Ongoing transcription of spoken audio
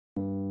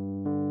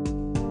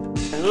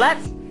And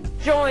let's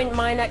join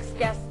my next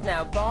guest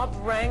now, Bob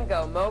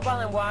Rango, Mobile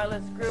and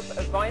Wireless Group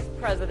Vice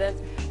President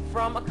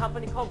from a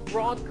company called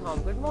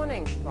Broadcom. Good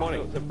morning. Good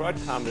morning. So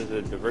Broadcom is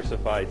a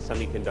diversified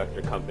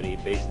semiconductor company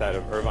based out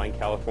of Irvine,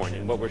 California.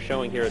 And what we're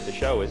showing here at the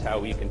show is how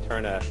we can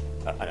turn a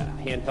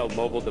handheld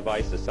mobile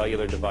device, a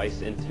cellular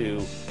device,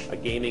 into a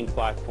gaming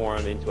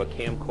platform, into a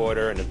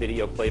camcorder and a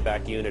video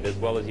playback unit, as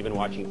well as even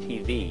watching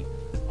TV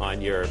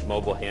on your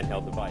mobile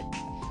handheld device.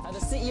 The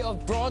CEO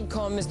of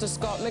Broadcom, Mr.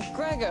 Scott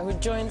McGregor, who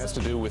joins us. It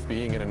has to do with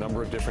being in a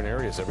number of different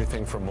areas,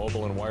 everything from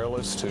mobile and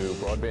wireless to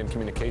broadband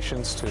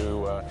communications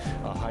to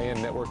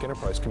high-end network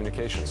enterprise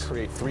communications.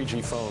 Create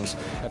 3G phones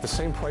at the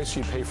same price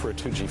you pay for a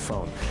 2G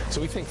phone. So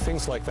we think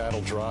things like that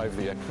will drive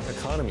the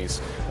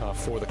economies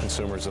for the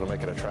consumers. It'll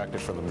make it attractive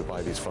for them to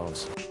buy these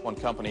phones. One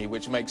company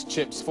which makes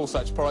chips for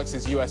such products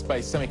is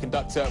US-based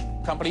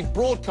semiconductor company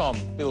Broadcom.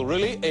 Bill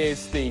Rooley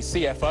is the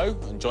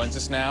CFO and joins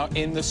us now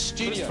in the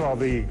studio. First of all,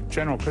 the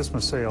general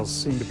Christmas sales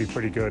seem to be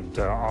pretty good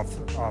off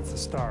the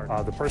start.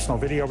 The personal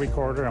video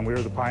recorder, and we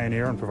were the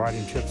pioneer in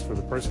providing chips for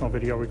the personal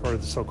video recorder,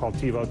 the so-called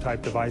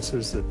TiVo-type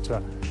devices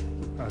that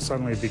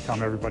suddenly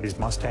become everybody's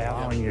must-have,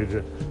 allowing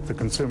the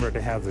consumer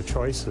to have the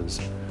choices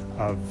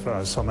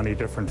of so many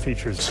different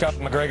features. Scott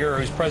McGregor,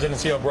 who's President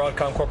and CEO of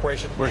Broadcom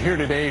Corporation. We're here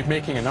today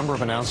making a number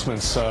of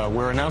announcements.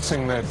 We're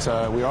announcing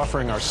that we're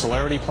offering our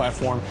Celerity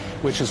platform,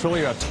 which is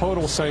really a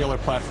total cellular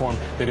platform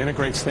that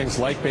integrates things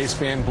like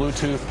baseband,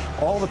 Bluetooth,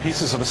 all the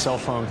pieces of a cell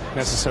phone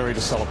necessary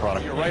to sell a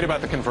product. You're right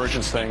about the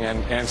convergence thing,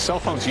 and cell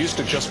phones used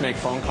to just make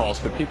phone calls,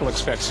 but people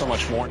expect so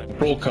much more.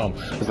 Broadcom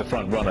is the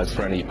front runners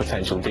for any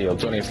potential deal.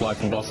 Joining us live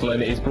from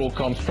Barcelona is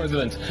Broadcom's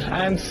President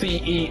and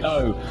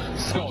CEO,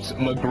 Scott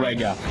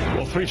McGregor.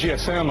 Well,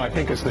 3GSM, I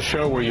think, is the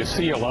show where you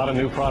see a lot of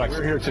new products.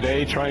 We're here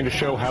today trying to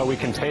show how we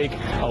can take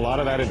a lot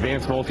of that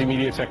advanced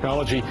multimedia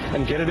technology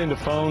and get it into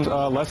phones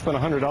less than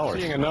 $100.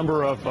 Seeing a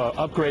number of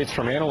upgrades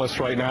from analysts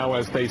right now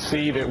as they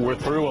see that we're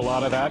through a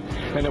lot of that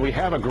and that we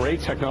have a great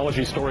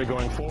technology story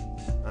going forward.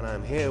 And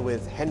I'm here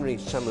with Henry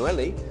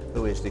Samueli,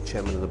 who is the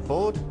chairman of the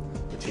board,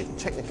 the chief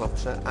technical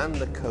officer and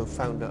the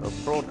co-founder of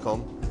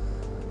Broadcom,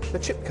 the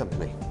chip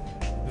company.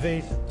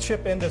 The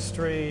chip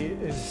industry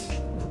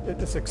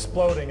it's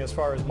exploding as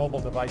far as mobile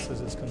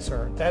devices is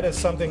concerned. That is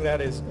something that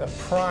is a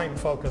prime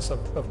focus of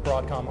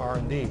Broadcom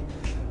R&D.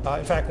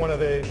 In fact, one of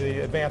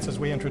the advances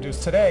we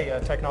introduced today, a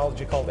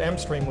technology called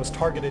M-Stream, was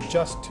targeted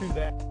just to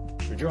that.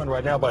 We're joined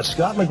right now by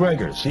Scott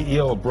McGregor,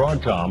 CEO of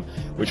Broadcom,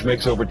 which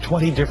makes over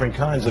 20 different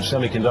kinds of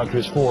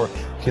semiconductors for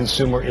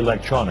consumer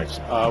electronics.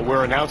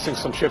 We're announcing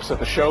some chips at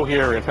the show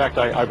here. In fact,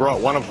 I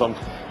brought one of them.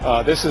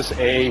 This is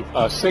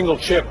a single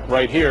chip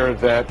right here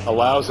that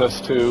allows us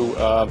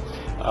to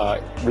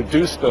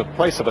reduce the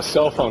price of a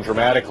cell phone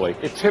dramatically.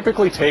 It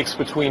typically takes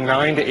between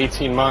 9 to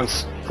 18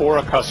 months for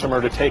a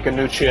customer to take a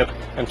new chip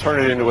and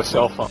turn it into a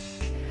cell phone.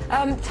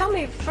 Tell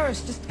me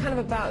first, just kind of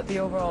about the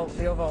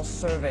overall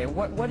survey.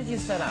 What did you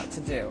set out to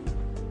do?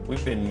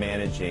 We've been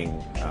managing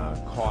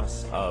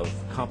costs of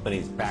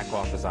companies' back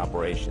office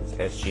operations,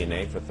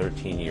 SG&A, for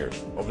 13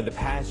 years. Over the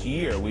past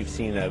year, we've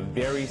seen a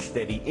very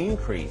steady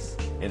increase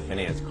in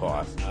finance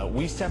costs.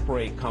 We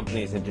separate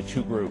companies into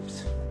two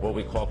groups. What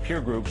we call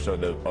peer groups, or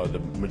the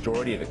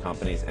majority of the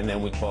companies, and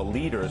then we call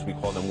leaders, we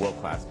call them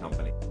world-class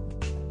companies.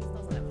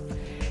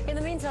 In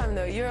the meantime,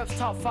 though, Europe's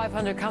top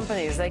 500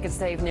 companies, they could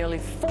save nearly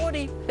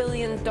 $40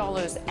 billion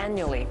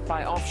annually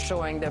by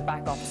offshoring their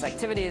back office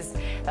activities.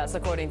 That's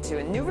according to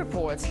a new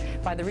report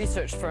by the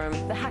research firm,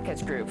 the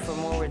Hackett Group. For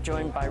more, we're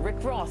joined by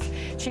Rick Roth,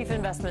 Chief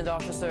Investment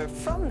Officer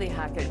from the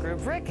Hackett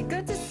Group. Rick,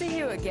 good to see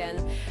you again.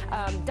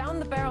 Down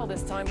the barrel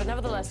this time, but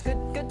nevertheless,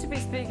 good to be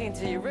speaking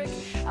to you. Rick,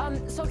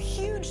 so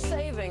huge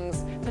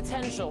savings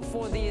potential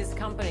for these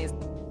companies.